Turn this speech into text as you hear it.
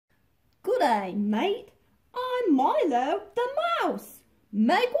Howdy, mate. I'm Milo the Mouse.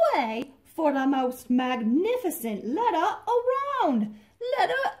 Make way for the most magnificent letter around,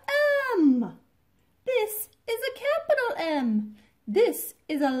 letter M. This is a capital M. This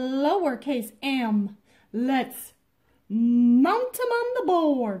is a lowercase m. Let's mount 'em on the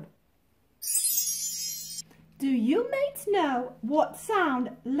board. Do you mates know what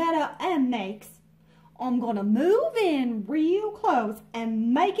sound letter M makes? I'm gonna move in real close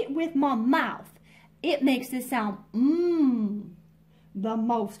and make it with my mouth. It makes this sound the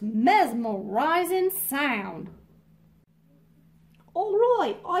most mesmerizing sound. All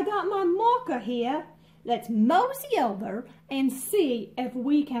right, I got my marker here. Let's mosey over and see if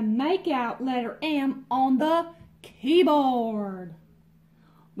we can make out letter M on the keyboard.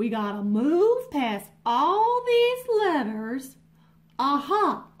 We gotta move past all these letters.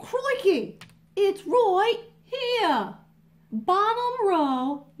 Crikey! It's right here. Bottom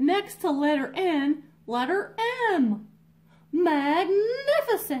row next to letter N, letter M.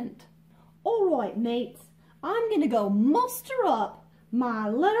 Magnificent! All right, mates, I'm gonna go muster up my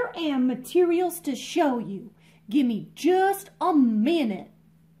letter M materials to show you. Give me just a minute.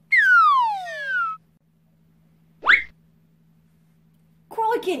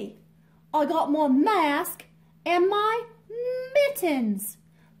 Crikey! I got my mask and my mittens.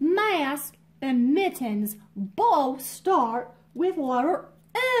 Mask and mittens both start with letter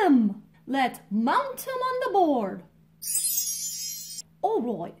M. Let's mount them on the board. All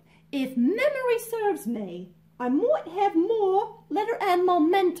right, if memory serves me, I might have more letter M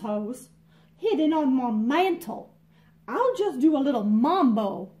mementos hidden on my mantle. I'll just do a little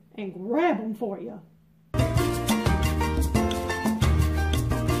mambo and grab them for you.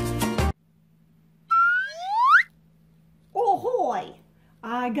 Ahoy!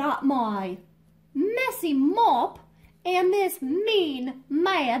 I got my messy mop and this mean,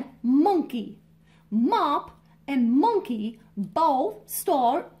 mad monkey. Mop and monkey both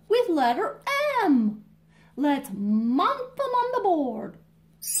start with letter M. Let's mount them on the board.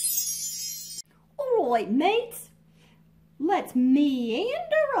 All right, mates. Let's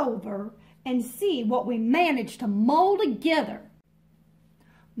meander over and see what we managed to mold together.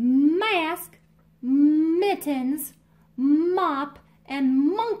 Mask, mittens, mop,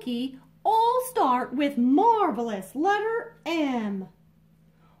 and monkey all start with marvelous letter M.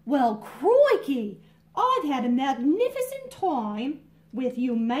 Well, crikey, I've had a magnificent time with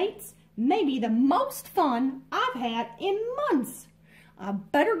you mates. Maybe the most fun I've had in months. I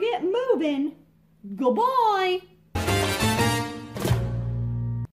better get moving. Goodbye.